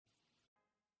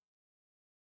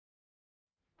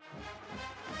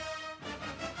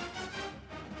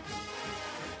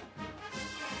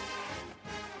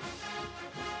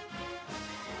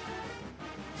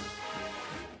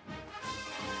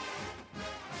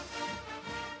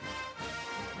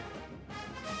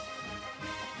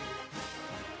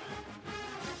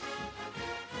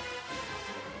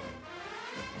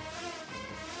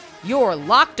Your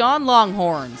Locked On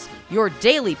Longhorns, your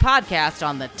daily podcast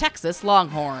on the Texas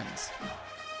Longhorns.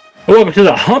 Welcome to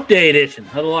the Hump Day edition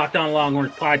of the Locked On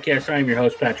Longhorns podcast. I am your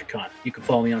host, Patrick Kahn. You can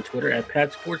follow me on Twitter at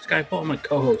PatSportsGuy. Follow my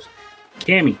co-host,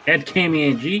 Cammy, at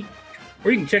CammyNG.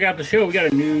 Or you can check out the show. We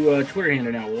got a new Twitter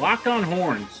handle now, Locked On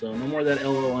Horns. So no more of that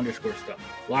LO underscore stuff.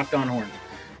 Locked On Horns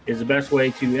is the best way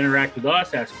to interact with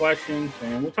us, ask questions,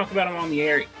 and we'll talk about them on the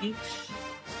air each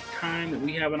time that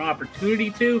we have an opportunity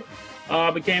to.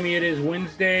 But Cammy, it is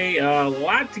Wednesday. A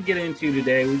lot to get into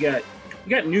today. We got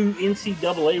new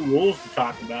NCAA rules to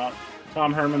talk about.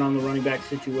 Tom Herman on the running back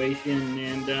situation,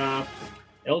 and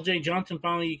LJ Johnson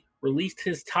finally released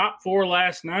his top four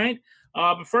last night.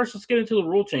 But first, let's get into the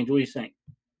rule change. What do you think?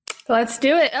 Let's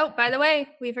do it. Oh, by the way,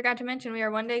 we forgot to mention we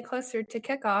are one day closer to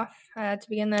kickoff to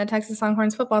begin the Texas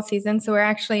Longhorns football season. So we're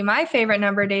actually my favorite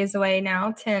number of days away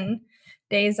now, 10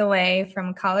 days away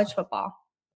from college football.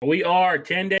 We are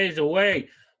 10 days away,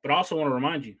 but I also want to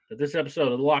remind you that this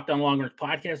episode of the Locked On Longhorns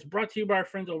podcast is brought to you by our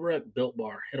friends over at Built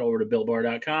Bar. Head over to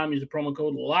BuiltBar.com, use the promo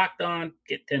code LOCKEDON,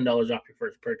 get $10 off your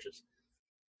first purchase.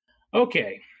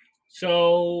 Okay,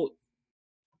 so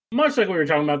much like we were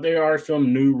talking about, there are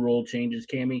some new rule changes,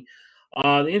 Cammy.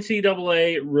 The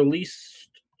NCAA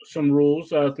released some rules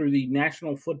through the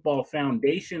National Football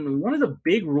Foundation. And one of the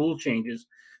big rule changes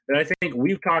that I think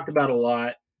we've talked about a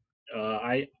lot,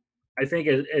 I think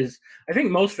I think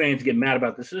most fans get mad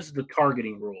about this is the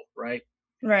targeting rule, right?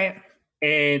 Right.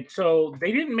 And so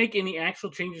they didn't make any actual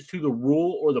changes to the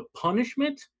rule or the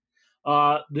punishment.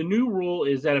 The new rule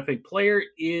is that if a player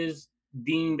is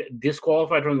deemed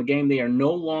disqualified from the game, they are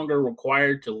no longer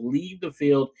required to leave the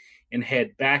field and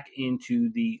head back into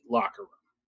the locker room.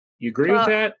 You agree with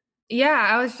that? Yeah,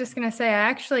 I was just going to say, I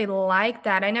actually like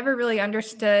that. I never really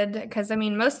understood because, I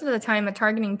mean, most of the time a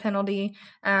targeting penalty,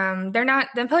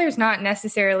 the player's not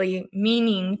necessarily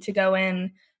meaning to go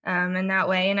in that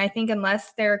way. And I think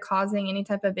unless they're causing any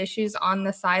type of issues on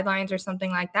the sidelines or something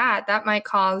like that, that might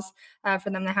cause for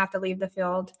them to have to leave the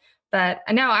field. But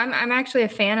no, I'm actually a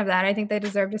fan of that. I think they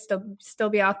deserve to still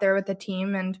be out there with the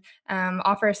team and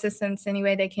offer assistance any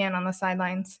way they can on the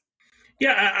sidelines.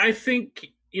 Yeah, I think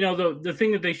 – the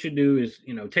thing that they should do is,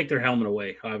 take their helmet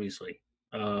away, obviously,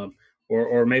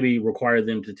 or maybe require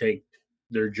them to take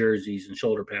their jerseys and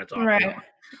shoulder pads off. Right.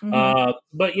 Mm-hmm.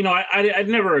 But, I'd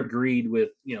never agreed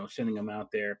with, sending them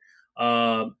out there.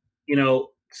 So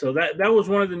that was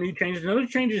one of the new changes. Another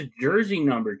change is jersey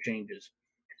number changes.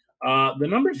 The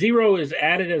number 0 is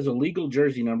added as a legal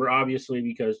jersey number, obviously,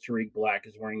 because Tariq Black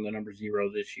is wearing the number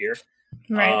 0 this year.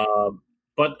 Right.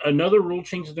 But another rule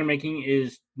change that they're making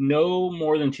is no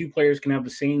more than 2 players can have the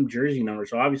same jersey number.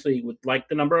 So obviously, with like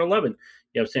the number 11,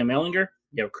 you have Sam Ehlinger,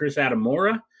 you have Chris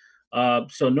Adamora.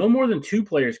 So no more than 2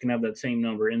 players can have that same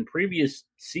number. In previous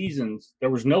seasons, there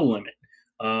was no limit,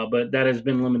 but that has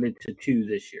been limited to 2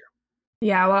 this year.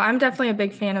 Yeah, well, I'm definitely a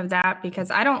big fan of that because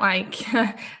I don't like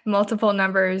multiple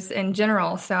numbers in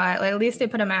general. So at least they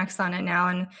put a max on it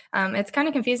now. And it's kind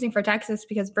of confusing for Texas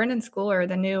because Brendan Schooler,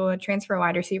 the new transfer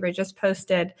wide receiver, just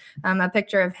posted a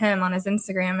picture of him on his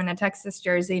Instagram in a Texas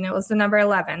jersey, and it was the number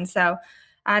 11. So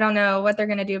I don't know what they're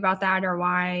going to do about that or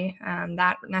why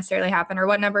that necessarily happened or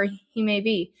what number he may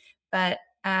be. But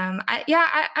I'm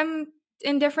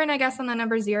indifferent, I guess, on the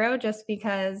number 0 just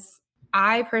because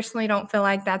I personally don't feel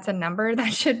like that's a number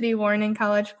that should be worn in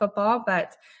college football,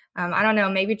 but I don't know.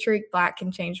 Maybe Tariq Black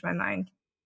can change my mind.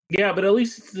 Yeah, but at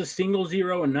least it's the single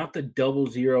 0 and not the double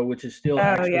 0, which is still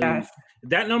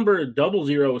that number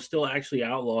 00 is still actually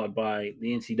outlawed by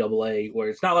the NCAA, where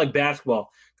it's not like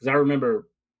basketball. Because I remember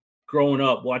growing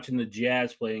up watching the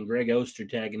Jazz play and Greg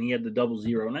Ostertag, and he had the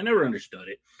 00, and I never understood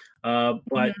it.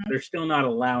 But they're still not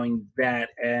allowing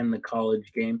that in the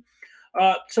college game.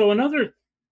 So another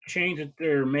change that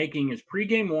they're making is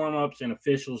pregame warmups and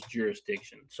officials'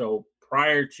 jurisdiction. So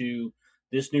prior to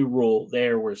this new rule,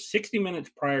 there were 60 minutes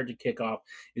prior to kickoff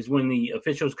is when the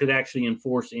officials could actually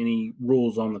enforce any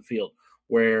rules on the field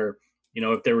where,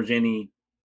 if there was any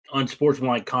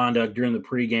unsportsmanlike conduct during the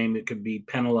pregame, it could be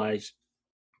penalized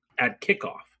at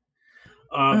kickoff.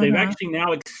 They've actually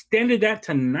now extended that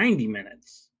to 90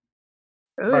 minutes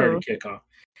prior to kickoff.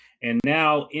 And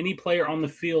now any player on the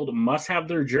field must have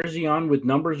their jersey on with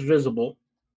numbers visible.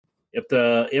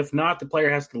 If not, the player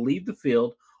has to leave the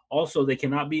field. Also, they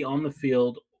cannot be on the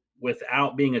field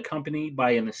without being accompanied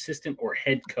by an assistant or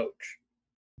head coach.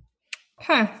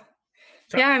 Huh.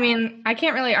 So, yeah, I mean, I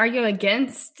can't really argue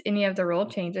against any of the rule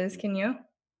changes, can you?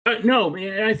 No,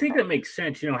 I think that makes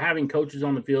sense, having coaches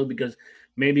on the field because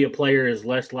maybe a player is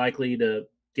less likely to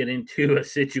get into a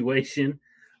situation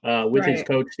with his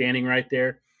coach standing right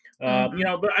there.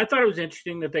 But I thought it was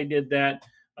interesting that they did that.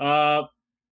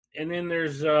 And then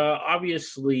there's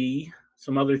obviously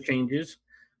some other changes.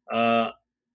 The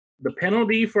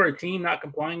penalty for a team not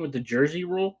complying with the jersey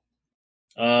rule,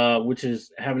 which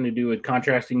is having to do with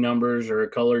contrasting numbers or a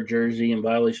colored jersey in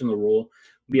violation of the rule,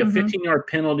 will be a 15-yard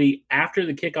penalty after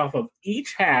the kickoff of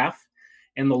each half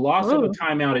and the loss of a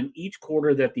timeout in each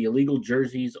quarter that the illegal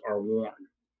jerseys are worn.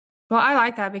 Well, I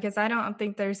like that because I don't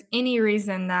think there's any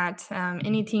reason that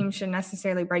any team should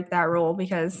necessarily break that rule,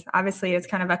 because obviously it's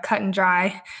kind of a cut and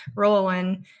dry rule.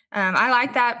 And I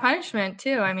like that punishment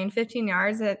too. I mean, 15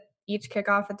 yards at each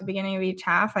kickoff at the beginning of each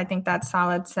half, I think that's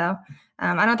solid. So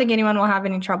I don't think anyone will have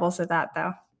any troubles with that,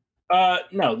 though.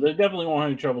 No, they definitely won't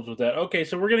have any troubles with that. Okay,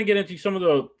 so we're going to get into some of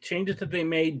the changes that they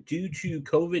made due to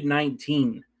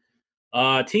COVID-19.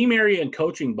 Team area and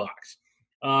coaching box.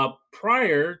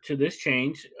 Prior to this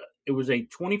change, it was a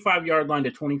 25-yard line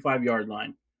to 25-yard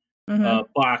line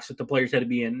box that the players had to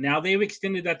be in. Now they've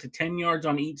extended that to 10 yards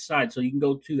on each side, so you can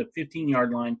go to the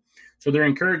 15-yard line. So they're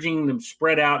encouraging them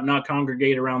spread out, not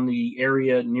congregate around the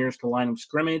area nearest the line of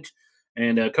scrimmage.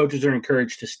 And coaches are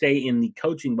encouraged to stay in the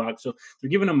coaching box. So they're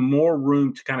giving them more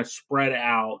room to kind of spread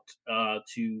out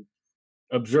to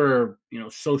observe,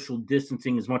 social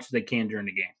distancing as much as they can during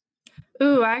the game.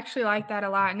 Ooh, I actually like that a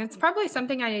lot. And it's probably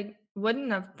something I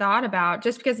wouldn't have thought about,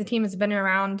 just because the team has been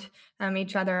around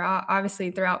each other,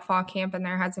 obviously, throughout fall camp, and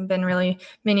there hasn't been really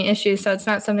many issues. So it's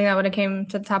not something that would have came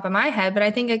to the top of my head, but I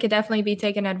think it could definitely be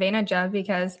taken advantage of,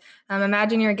 because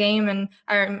imagine your game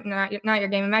not your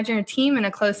game, imagine your team in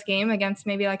a close game against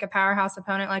maybe like a powerhouse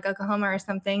opponent like Oklahoma or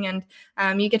something.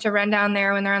 And you get to run down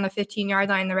there when they're on the 15-yard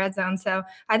line in the red zone. So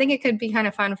I think it could be kind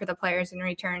of fun for the players in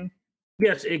return.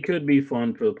 Yes, it could be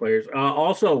fun for the players.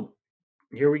 Also,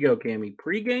 here we go, Cammie.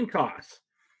 Pre-game toss.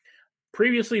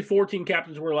 Previously, 14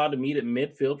 captains were allowed to meet at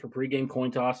midfield for pre-game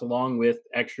coin toss, along with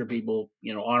extra people,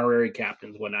 honorary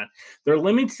captains, whatnot. They're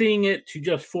limiting it to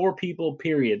just 4 people,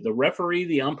 period. The referee,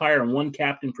 the umpire, and 1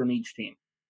 captain from each team.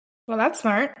 Well, that's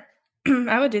smart.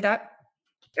 I would do that.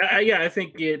 Yeah, I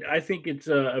think it's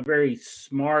a very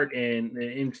smart and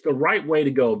it's the right way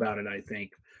to go about it, I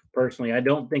think. Personally, I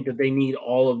don't think that they need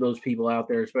all of those people out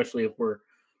there, especially if we're,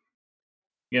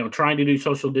 trying to do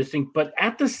social distancing. But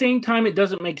at the same time, it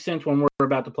doesn't make sense when we're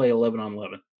about to play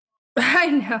 11-on-11. I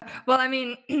know. Well, I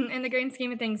mean, in the grand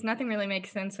scheme of things, nothing really makes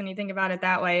sense when you think about it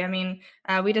that way. I mean,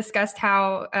 we discussed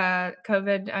how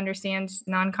COVID understands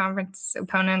non-conference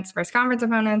opponents versus conference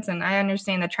opponents, and I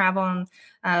understand the travel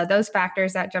and those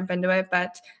factors that jump into it.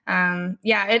 But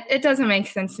it doesn't make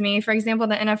sense to me. For example,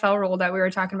 the NFL rule that we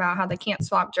were talking about, how they can't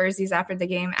swap jerseys after the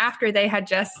game, after they had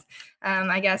just,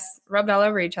 rubbed all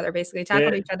over each other, basically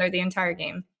tackled each other the entire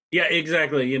game. Yeah,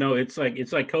 exactly. It's like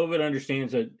COVID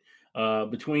understands that.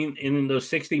 In those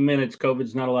 60 minutes,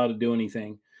 COVID's not allowed to do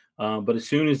anything. But as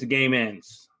soon as the game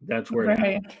ends, that's where it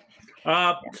happens.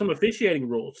 Some officiating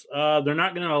rules. They're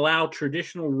not going to allow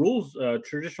traditional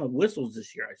whistles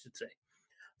this year, I should say.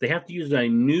 They have to use a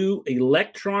new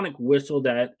electronic whistle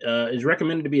that is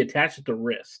recommended to be attached at the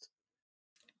wrist.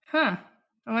 Huh.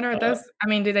 I wonder what those,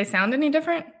 do they sound any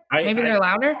different? Maybe they're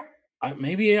louder? I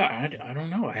don't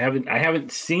know. I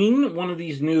haven't seen one of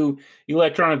these new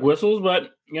electronic whistles,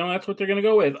 but that's what they're going to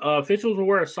go with. Officials will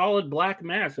wear a solid black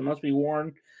mask. It must be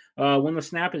worn when the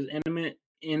snap is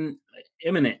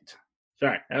imminent.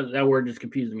 Sorry, that word just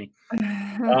confused me.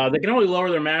 They can only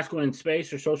lower their mask when in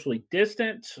space or socially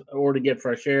distant or to get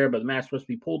fresh air, but the mask must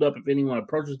be pulled up if anyone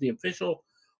approaches the official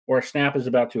or a snap is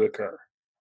about to occur.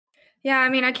 Yeah,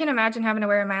 I can't imagine having to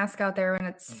wear a mask out there when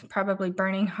it's probably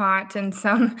burning hot in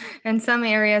some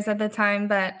areas at the time.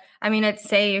 But it's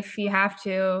safe. You have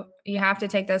to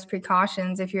take those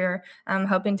precautions if you're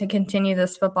hoping to continue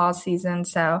this football season.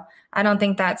 So I don't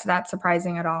think that's that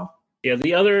surprising at all. Yeah,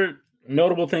 the other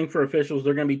notable thing for officials,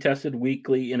 they're going to be tested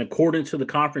weekly in accordance to the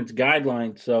conference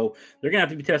guidelines. So they're going to have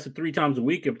to be tested 3 times a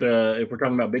week if we're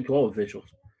talking about Big 12 officials.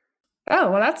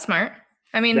 Oh, well, that's smart.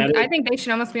 I think they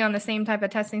should almost be on the same type of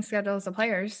testing schedule as the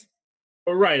players.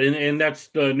 Right, and that's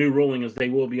the new ruling, is they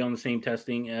will be on the same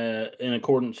testing in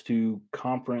accordance to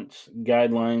conference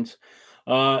guidelines.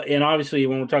 And obviously,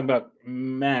 when we're talking about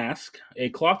mask, a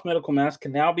cloth medical mask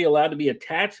can now be allowed to be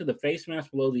attached to the face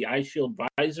mask below the eye shield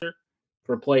visor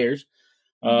for players.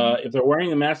 If they're wearing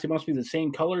the mask, it must be the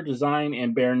same color, design,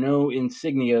 and bear no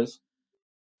insignias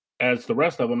as the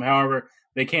rest of them. However,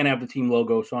 they can't have the team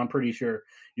logo, so I'm pretty sure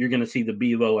you're going to see the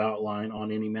Bevo outline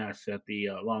on any mask at the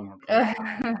Longhorn.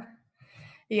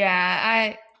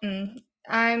 Yeah,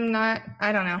 I'm not.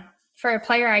 I don't know. For a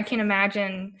player, I can't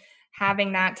imagine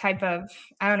having that type of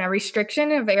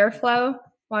restriction of airflow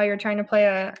while you're trying to play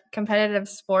a competitive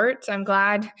sport. I'm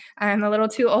glad I'm a little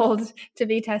too old to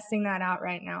be testing that out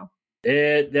right now.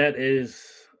 That is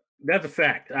That's a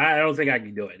fact. I don't think I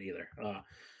can do it either.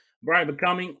 Brian, but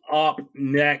coming up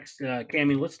next,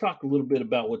 Cammy, let's talk a little bit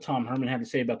about what Tom Herman had to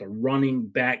say about the running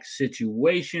back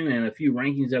situation and a few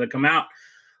rankings that have come out.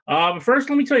 But first,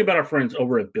 let me tell you about our friends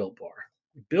over at Built Bar.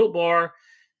 Built Bar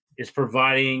is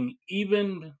providing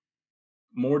even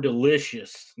more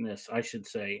deliciousness, I should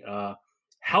say.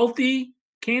 Healthy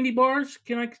candy bars.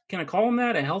 Can I call them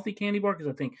that? A healthy candy bar?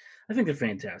 Because I think they're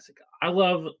fantastic. I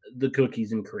love the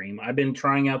cookies and cream. I've been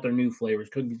trying out their new flavors,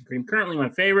 cookies and cream. Currently, my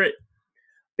favorite.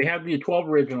 They have the 12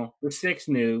 original, the 6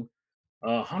 new,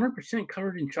 100%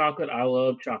 covered in chocolate. I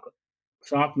love chocolate.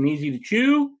 Soft and easy to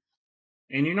chew,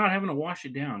 and you're not having to wash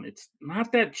it down. It's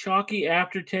not that chalky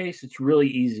aftertaste. It's really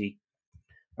easy.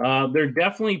 They're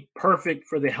definitely perfect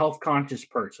for the health-conscious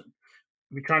person.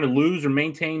 If you're trying to lose or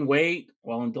maintain weight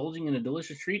while indulging in a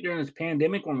delicious treat during this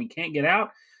pandemic when we can't get out,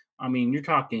 I mean, you're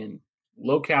talking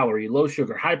low-calorie,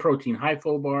 low-sugar, high-protein,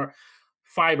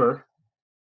 high-fiber,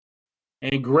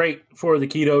 and great for the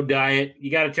keto diet. You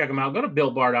got to check them out. Go to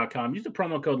BuiltBar.com. Use the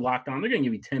promo code LOCKEDON. They're going to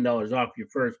give you $10 off your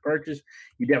first purchase.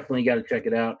 You definitely got to check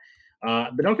it out.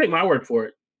 But don't take my word for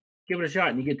it. Give it a shot,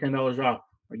 and you get $10 off.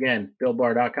 Again,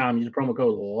 BuiltBar.com. Use the promo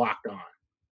code LOCKEDON.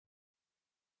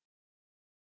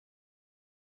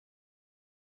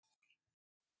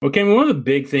 Okay, one of the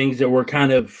big things that we're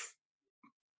kind of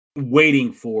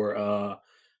waiting for,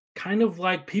 kind of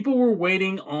like people were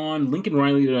waiting on Lincoln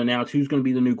Riley to announce who's going to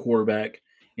be the new quarterback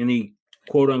in the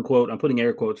quote-unquote, I'm putting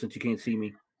air quotes since you can't see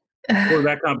me,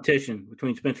 quarterback competition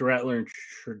between Spencer Rattler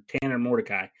and Tanner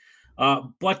Mordecai.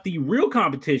 But the real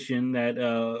competition that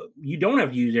you don't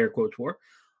have to use air quotes for,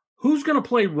 who's going to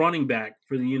play running back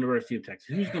for the University of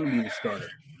Texas? Who's going to be the starter?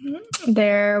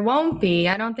 There won't be.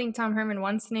 I don't think Tom Herman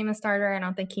wants to name a starter. I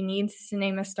don't think he needs to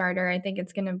name a starter. I think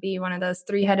it's going to be one of those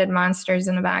three-headed monsters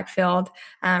in the backfield.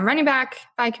 Running back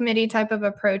by committee type of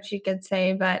approach, you could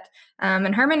say. But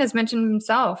and Herman has mentioned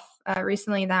himself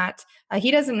recently that he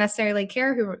doesn't necessarily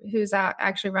care who's out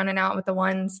actually running out with the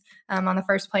ones on the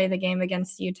first play of the game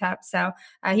against UTEP. So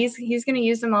he's going to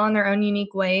use them all in their own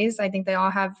unique ways. I think they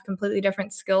all have completely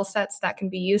different skill sets that can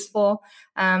be useful.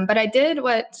 But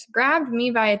what grabbed me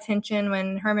by attention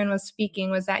when Herman was speaking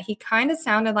was that he kind of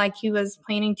sounded like he was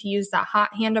planning to use that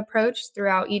hot hand approach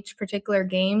throughout each particular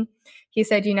game. He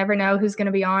said, you never know who's going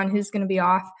to be on, who's going to be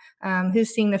off, who's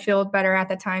seeing the field better at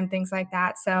the time, things like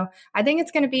that. So I think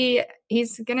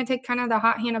he's going to take kind of the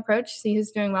hot hand approach, see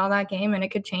who's doing well that game, and it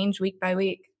could change week by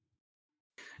week.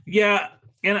 Yeah,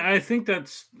 and I think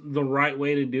that's the right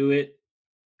way to do it.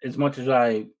 As much as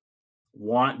I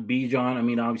want Bijan, I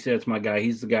mean, obviously that's my guy.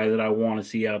 He's the guy that I want to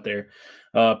see out there.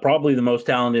 Probably the most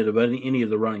talented of any of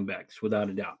the running backs, without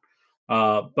a doubt.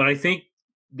 But I think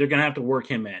they're going to have to work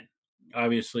him in.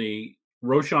 Obviously,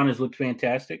 Roschon has looked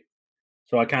fantastic.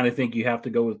 So I kind of think you have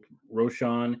to go with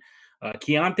Roschon.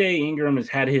 Keontae Ingram has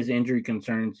had his injury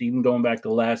concerns, even going back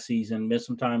to last season, missed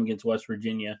some time against West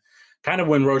Virginia, kind of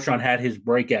when Roschon had his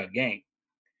breakout game.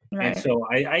 Right. And so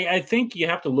I think you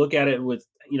have to look at it with,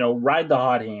 ride the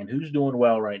hot hand. Who's doing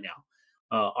well right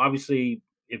now? Obviously,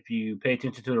 if you pay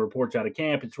attention to the reports out of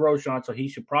camp, it's Roschon, so he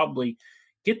should probably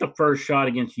get the first shot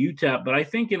against UTEP. But I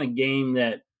think in a game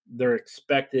that they're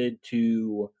expected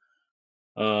to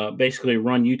basically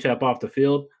run UTEP off the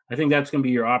field, I think that's going to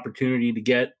be your opportunity to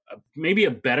get maybe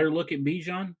a better look at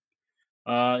Bijan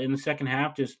in the second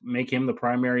half. Just make him the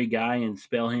primary guy and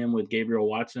spell him with Gabriel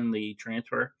Watson, the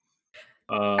transfer.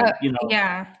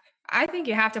 Yeah, I think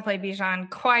you have to play Bijan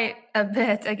quite a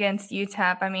bit against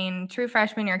UTEP. I mean, true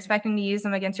freshman, you're expecting to use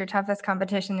him against your toughest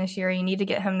competition this year. You need to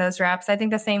get him those reps. I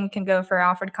think the same can go for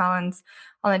Alfred Collins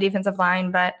on the defensive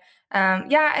line. But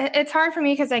it's hard for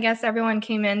me because I guess everyone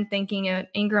came in thinking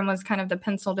Ingram was kind of the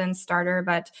penciled-in starter,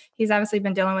 but he's obviously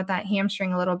been dealing with that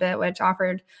hamstring a little bit, which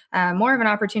offered more of an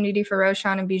opportunity for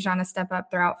Roschon and Bijan to step up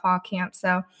throughout fall camp.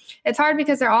 So it's hard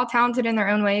because they're all talented in their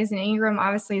own ways, and Ingram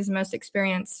obviously is the most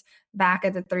experienced back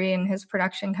at the 3, and his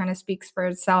production kind of speaks for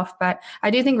itself. But I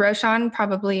do think Roschon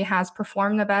probably has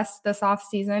performed the best this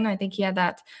offseason. I think he had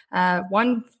that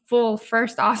one full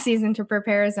first offseason to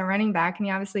prepare as a running back, and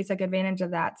he obviously took advantage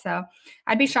of that. So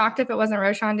I'd be shocked if it wasn't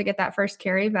Roschon to get that first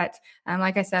carry, but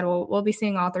like I said, we'll be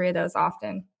seeing all 3 of those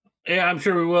often. Yeah, I'm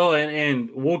sure we will, and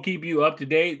we'll keep you up to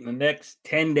date in the next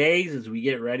 10 days as we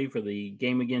get ready for the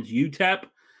game against UTEP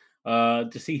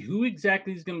to see who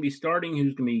exactly is going to be starting,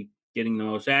 who's going to be getting the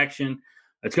most action.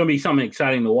 It's going to be something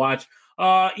exciting to watch.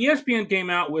 ESPN came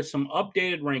out with some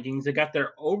updated rankings. They got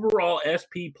their overall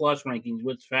SP Plus rankings,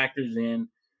 which factors in,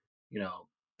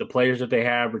 the players that they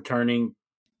have returning,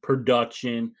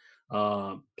 production,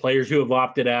 players who have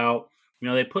opted out.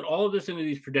 They put all of this into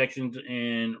these projections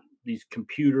and these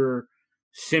computer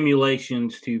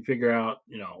simulations to figure out,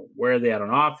 where are they at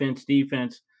on offense,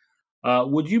 defense.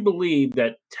 Would you believe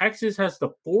that Texas has the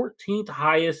 14th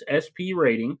highest SP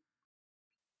rating?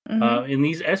 Mm-hmm. And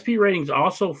these SP ratings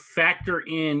also factor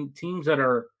in teams that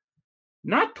are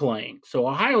not playing. So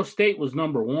Ohio State was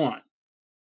number 1.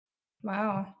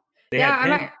 Wow. They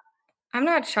had I'm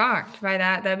not shocked by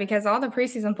that, though, because all the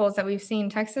preseason polls that we've seen,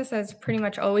 Texas has pretty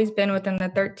much always been within the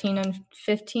 13 and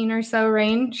 15 or so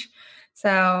range.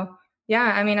 So,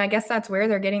 yeah, I mean, I guess that's where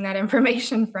they're getting that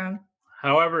information from.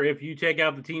 However, if you take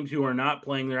out the teams who are not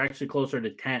playing, they're actually closer to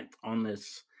 10th on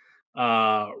this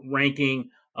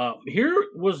ranking. Here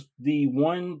was the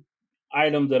one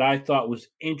item that I thought was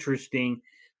interesting.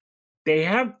 They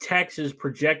have Texas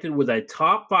projected with a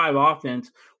top 5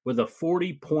 offense with a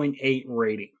 40.8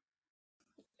 rating.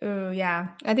 Oh, yeah.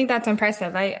 I think that's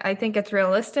impressive. I think it's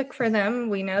realistic for them.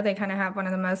 We know they kind of have one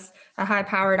of the most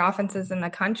high-powered offenses in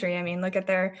the country. I mean, look at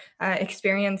their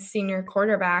experienced senior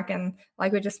quarterback. And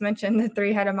like we just mentioned, the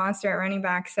 3-headed monster at running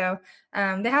back. So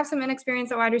they have some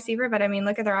inexperience at wide receiver. But, I mean,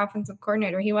 look at their offensive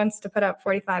coordinator. He wants to put up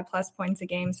 45-plus points a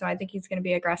game. So I think he's going to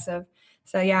be aggressive.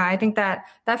 So, yeah, I think that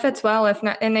fits well. If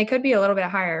not, and they could be a little bit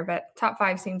higher, but top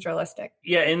 5 seems realistic.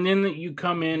 Yeah, and then you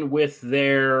come in with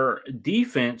their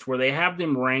defense where they have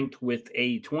them ranked with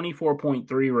a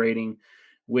 24.3 rating,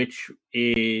 which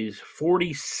is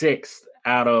 46th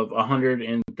out of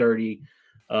 130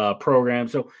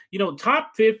 programs. So,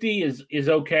 top 50 is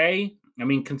okay. I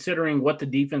mean, considering what the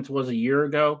defense was a year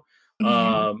ago,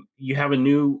 you have a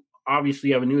new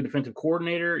defensive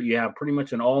coordinator. You have pretty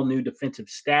much an all new defensive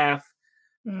staff.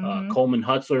 Coleman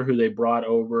Hutzler, who they brought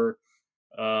over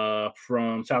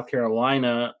from South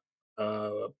Carolina.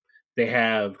 They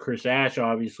have Chris Ash,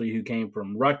 obviously, who came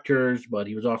from Rutgers, but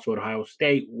he was also at Ohio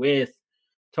State with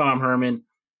Tom Herman,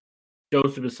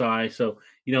 Joseph Osai. So,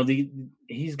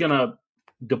 he's going to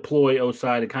deploy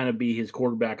Osai to kind of be his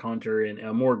quarterback hunter and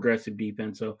a more aggressive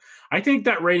defense. So I think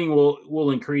that rating will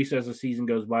increase as the season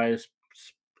goes by,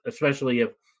 especially if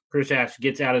Chris Ash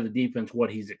gets out of the defense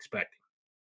what he's expecting.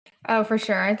 Oh, for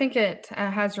sure. I think it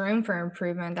has room for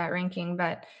improvement, that ranking.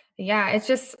 But yeah, it's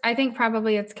just, I think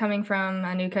probably it's coming from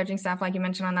a new coaching staff, like you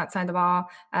mentioned, on that side of the ball.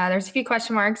 There's a few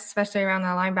question marks, especially around the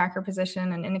linebacker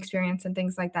position and inexperience and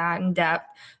things like that and depth.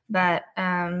 But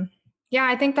yeah,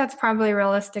 I think that's probably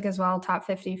realistic as well, top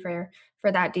 50 for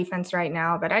that defense right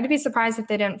now. But I'd be surprised if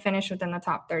they didn't finish within the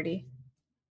top 30.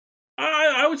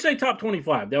 I would say top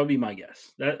 25. That would be my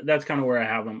guess. That's kind of where I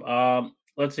have them.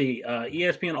 Let's see.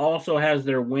 ESPN also has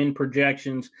their win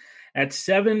projections at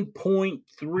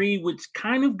 7.3, which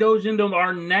kind of goes into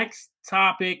our next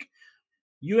topic.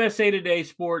 USA Today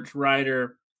sports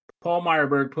writer Paul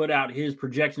Meyerberg put out his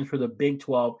projections for the Big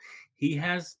 12. He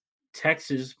has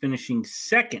Texas finishing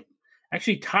second,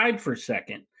 actually tied for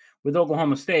second with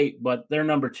Oklahoma State, but they're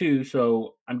number 2.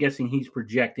 So I'm guessing he's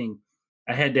projecting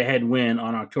a head-to-head win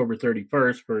on October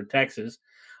 31st for Texas.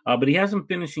 But he has them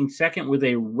finishing second with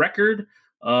a record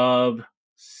of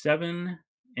 7-3.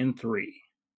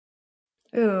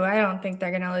 Ooh, I don't think they're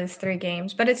going to lose 3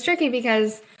 games. But it's tricky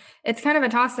because it's kind of a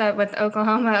toss-up with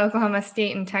Oklahoma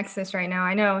State, and Texas right now.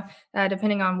 I know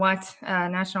depending on what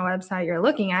national website you're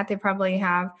looking at, they probably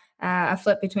have a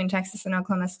flip between Texas and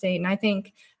Oklahoma State. And I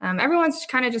think everyone's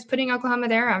kind of just putting Oklahoma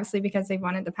there, obviously, because they've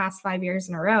won it the past 5 years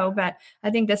in a row. But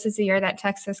I think this is the year that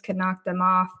Texas could knock them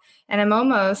off. And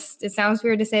it sounds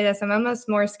weird to say this, I'm almost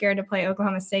more scared to play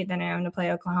Oklahoma State than I am to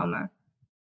play Oklahoma.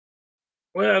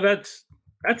 Well, that's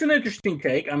an interesting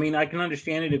take. I mean, I can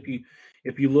understand it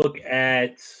if you're looking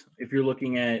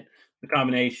at the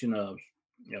combination of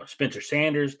Spencer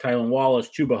Sanders, Tylan Wallace,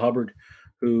 Chuba Hubbard,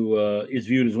 who is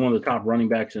viewed as one of the top running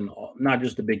backs in not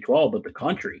just the Big 12 but the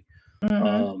country.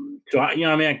 So I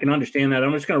can understand that.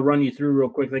 I'm just going to run you through real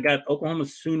quick. They got Oklahoma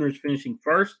Sooners finishing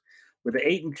first with an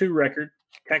 8-2 record.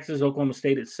 Texas, Oklahoma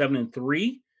State at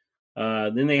 7-3.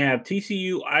 Then they have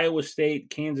TCU, Iowa State,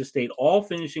 Kansas State, all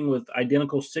finishing with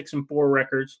identical 6-4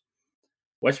 records.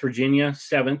 West Virginia,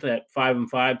 7th at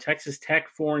 5-5. Texas Tech,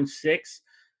 4-6,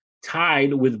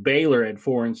 tied with Baylor at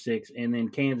 4-6. And then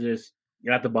Kansas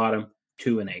at the bottom,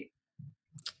 2-8.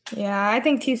 Yeah, I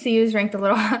think TCU is ranked a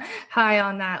little high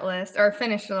on that list, or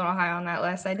finished a little high on that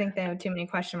list. I think they have too many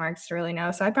question marks to really know.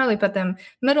 So I'd probably put them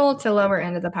middle to lower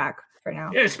end of the pack for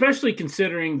now. Yeah, especially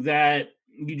considering that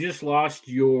you just lost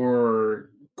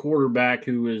your quarterback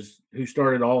who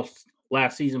started all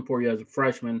last season for you as a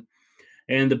freshman.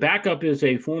 And the backup is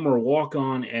a former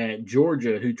walk-on at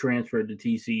Georgia who transferred to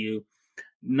TCU.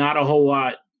 Not a whole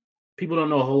lot. People don't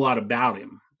know a whole lot about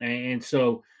him. And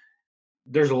so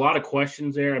there's a lot of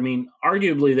questions there. I mean,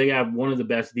 arguably they have one of the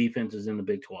best defenses in the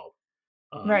Big 12.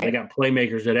 Right. They got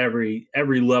playmakers at every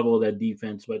level of that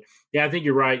defense. But yeah, I think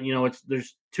you're right.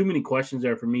 There's too many questions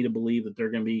there for me to believe that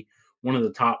they're going to be one of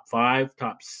the top 5,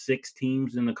 top 6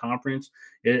 teams in the conference.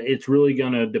 It's really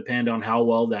going to depend on how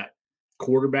well that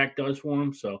quarterback does for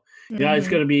them. So yeah, it's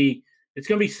going to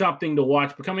be something to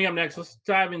watch. But coming up next, let's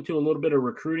dive into a little bit of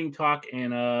recruiting talk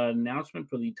and announcement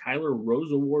for the Tyler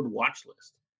Rose Award watch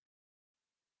list.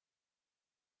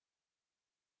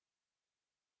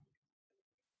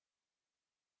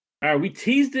 All right, we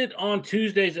teased it on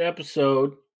Tuesday's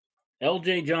episode.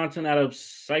 LJ Johnson out of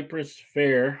Cypress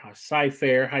Fair High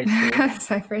School.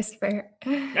 Cypress Fair.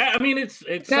 Yeah, I mean, it's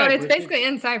no, Cypress. It's basically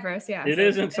in Cypress. Yeah, it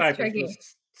is in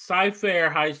Cypress. Cy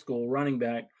Fair High School running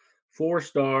back,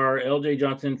 4-star. LJ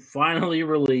Johnson finally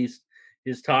released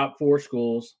his top 4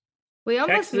 schools. We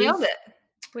almost nailed it.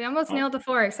 We almost nailed the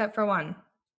 4, except for one.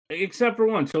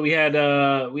 So we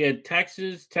had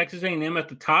Texas A&M at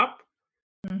the top.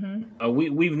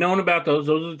 Mm-hmm. We've known about those.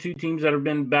 Those are the 2 teams that have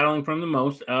been battling from the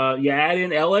most. You add in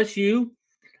LSU,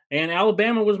 and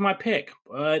Alabama was my pick,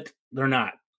 but they're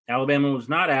not. Alabama was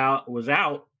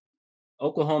out.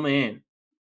 Oklahoma in.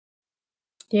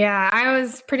 Yeah, I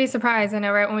was pretty surprised. I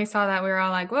know right when we saw that, we were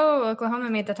all like, whoa, Oklahoma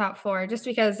made the top 4 just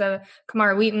because of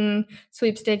Kamar Wheaton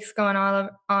sweepstakes going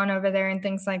on over there and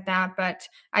things like that. But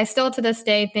I still to this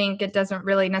day think it doesn't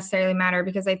really necessarily matter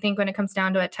because I think when it comes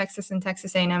down to it, Texas and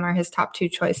Texas A&M are his top 2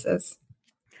 choices.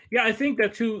 Yeah, I think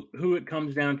that's who it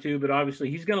comes down to. But obviously,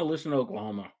 he's going to listen to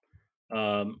Oklahoma.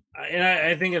 And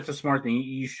I think it's a smart thing.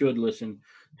 You should listen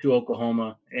to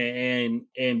Oklahoma. And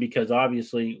because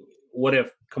obviously, what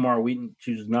if Kamar Wheaton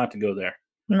chooses not to go there?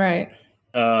 Right.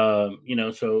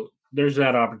 So there's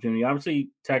that opportunity. Obviously,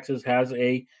 Texas has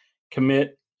a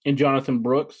commit in Jonathan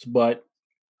Brooks, but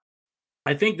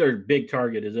I think their big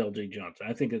target is LJ Johnson.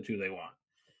 I think that's who they want.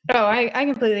 Oh, I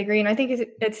completely agree. And I think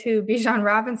it's who Bijan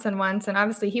Robinson wants. And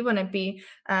obviously he wouldn't be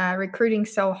recruiting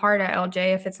so hard at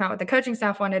LJ if it's not what the coaching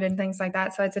staff wanted and things like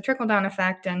that. So it's a trickle-down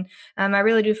effect. And I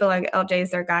really do feel like LJ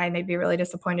is their guy, and they'd be really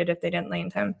disappointed if they didn't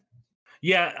land him.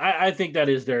 Yeah, I think that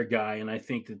is their guy, and I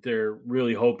think that they're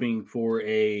really hoping for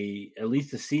at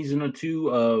least a season or 2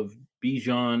 of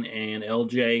Bijan and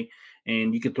LJ,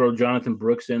 and you could throw Jonathan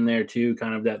Brooks in there too,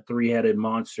 kind of that 3-headed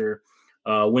monster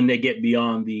when they get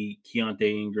beyond the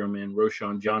Keontae Ingram and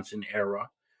Roschon Johnson era,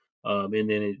 and then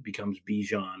it becomes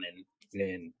Bijan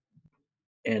and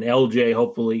LJ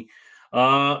hopefully.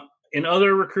 In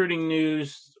other recruiting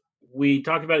news, we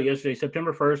talked about it yesterday.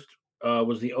 September 1st.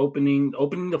 Was the opening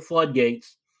the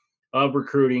floodgates of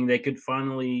recruiting.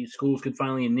 Schools could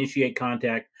finally initiate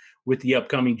contact with the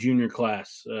upcoming junior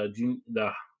class,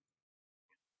 the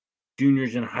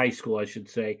juniors in high school, I should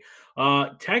say.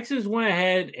 Texas went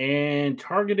ahead and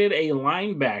targeted a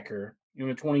linebacker in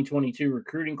the 2022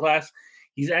 recruiting class.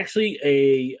 He's actually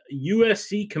a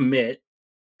USC commit,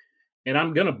 and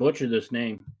I'm going to butcher this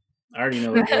name. I already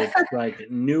know it's like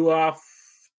Nuaf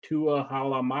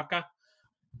Tuahalamaka.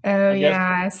 Oh,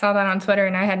 yeah. I saw that on Twitter,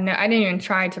 and I didn't even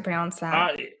try to pronounce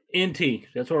that. NT.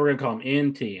 That's what we're going to call him,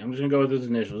 NT. I'm just going to go with his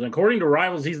initials. And according to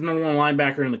Rivals, he's the number 1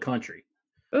 linebacker in the country.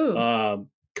 Ooh.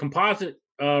 Composite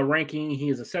ranking, he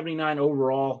is a 79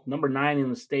 overall, number 9 in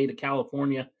the state of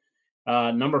California,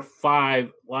 number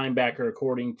 5 linebacker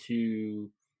according to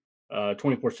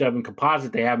 24/7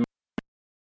 Composite. They have him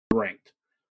ranked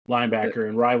linebacker,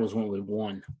 and Rivals went with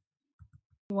 1.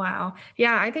 Wow.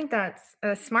 Yeah, I think that's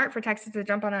smart for Texas to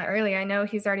jump on that early. I know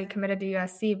he's already committed to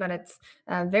USC, but it's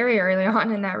very early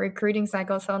on in that recruiting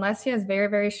cycle. So unless he has very,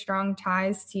 very strong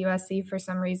ties to USC for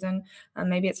some reason,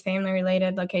 maybe it's family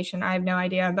related location, I have no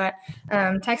idea. But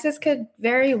Texas could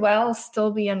very well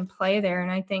still be in play there. And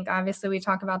I think obviously we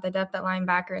talk about the depth at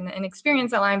linebacker and the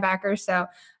inexperience at linebacker. So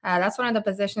that's one of the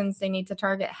positions they need to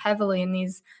target heavily in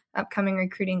these upcoming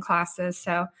recruiting classes.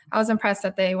 So I was impressed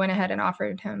that they went ahead and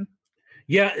offered him.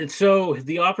 Yeah, so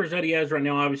the offers that he has right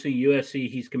now, obviously USC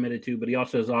he's committed to, but he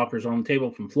also has offers on the table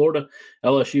from Florida,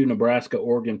 LSU, Nebraska,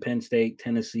 Oregon, Penn State,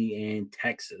 Tennessee, and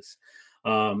Texas.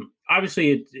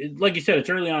 Obviously, like you said, it's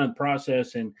early on in the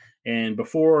process, and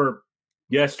before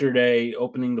yesterday,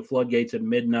 opening the floodgates at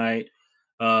midnight,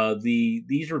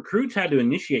 these recruits had to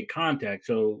initiate contact.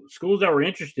 So schools that were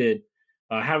interested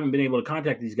haven't been able to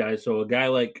contact these guys. So a guy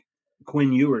like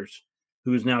Quinn Ewers,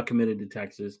 who is now committed to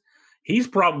Texas, he's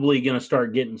probably going to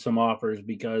start getting some offers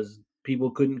because people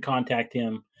couldn't contact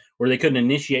him or they couldn't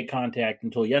initiate contact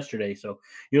until yesterday. So,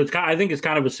 I think it's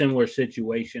kind of a similar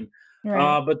situation.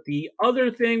 Right. But the other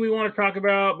thing we want to talk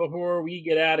about before we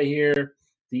get out of here,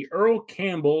 the Earl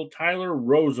Campbell Tyler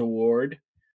Rose Award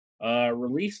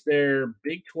released their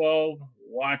Big 12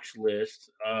 watch list.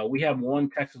 We have one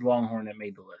Texas Longhorn that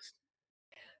made the list.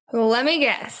 Well, let me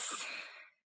guess.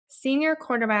 senior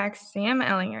quarterback Sam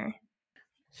Ehlinger.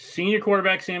 Senior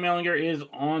quarterback Sam Ehlinger is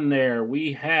on there.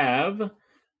 We have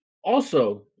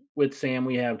also with Sam,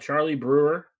 we have Charlie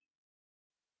Brewer,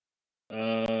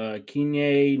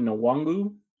 Kenye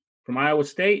Nwangu from Iowa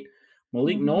State,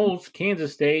 Malik Knowles,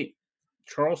 Kansas State,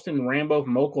 Charleston Rambo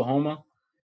from Oklahoma.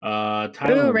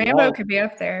 Rambo could be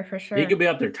up there for sure. He could be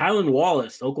up there. Tylan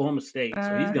Wallace, Oklahoma State,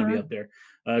 so he's going to be up there.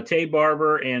 Tay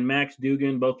Barber and Max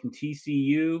Dugan, both from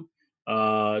TCU.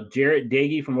 Jarrett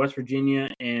Dagey from West Virginia,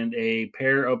 and a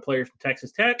pair of players from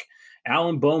Texas Tech,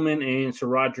 Alan Bowman and Sir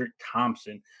Roderick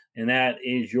Thompson. And that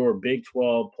is your Big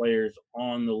 12 players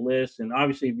on the list. And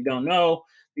obviously, if you don't know,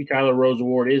 the Tyler Rose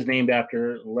Award is named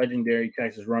after legendary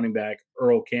Texas running back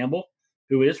Earl Campbell,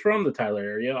 who is from the Tyler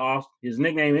area. His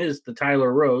nickname is the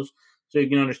Tyler Rose, so you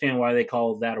can understand why they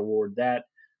call that award that.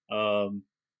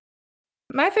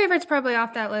 My favorites probably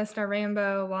off that list are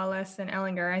Rambo, Wallace, and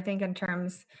Ehlinger, I think, in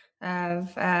terms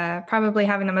of probably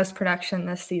having the most production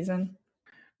this season.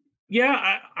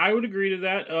 Yeah, I would agree to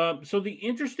that. So the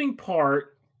interesting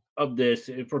part of this,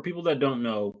 for people that don't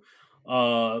know,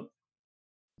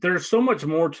 there's so much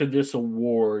more to this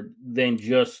award than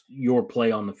just your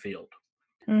play on the field.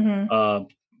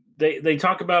 They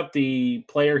talk about the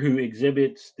player who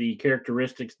exhibits the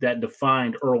characteristics that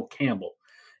defined Earl Campbell.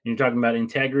 And you're talking about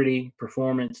integrity,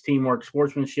 performance, teamwork,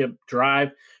 sportsmanship,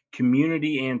 drive,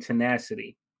 community, and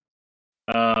tenacity.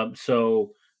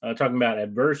 Talking about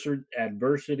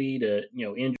adversity to,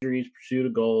 injuries, pursuit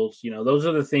of goals, those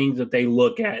are the things that they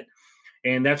look at.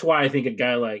 And that's why I think a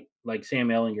guy like Sam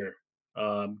Ehlinger,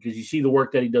 because you see the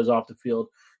work that he does off the field,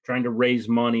 trying to raise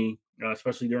money,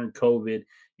 especially during COVID,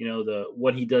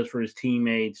 what he does for his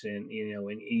teammates, and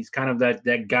he's kind of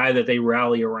that guy that they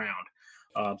rally around.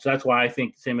 So that's why I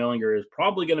think Sam Ehlinger is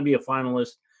probably going to be a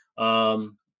finalist.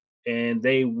 And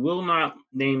they will not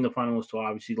name the finalists till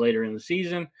obviously later in the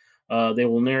season. They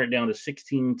will narrow it down to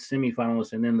 16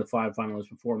 semifinalists and then the 5 finalists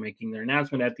before making their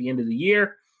announcement at the end of the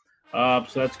year. So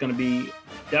that's going to be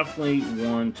definitely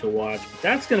one to watch. But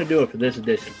that's going to do it for this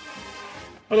edition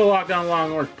of the Locked On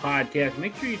Longhorns podcast.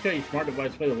 Make sure you tell your smart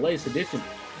device to play the latest edition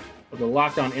of the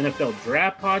Locked On NFL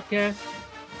Draft podcast,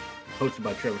 hosted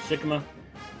by Trevor Sikkema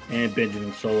and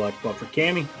Benjamin Solak. But for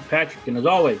Cammie, Patrick, and as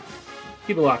always,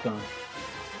 keep it locked on.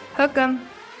 Hook 'em.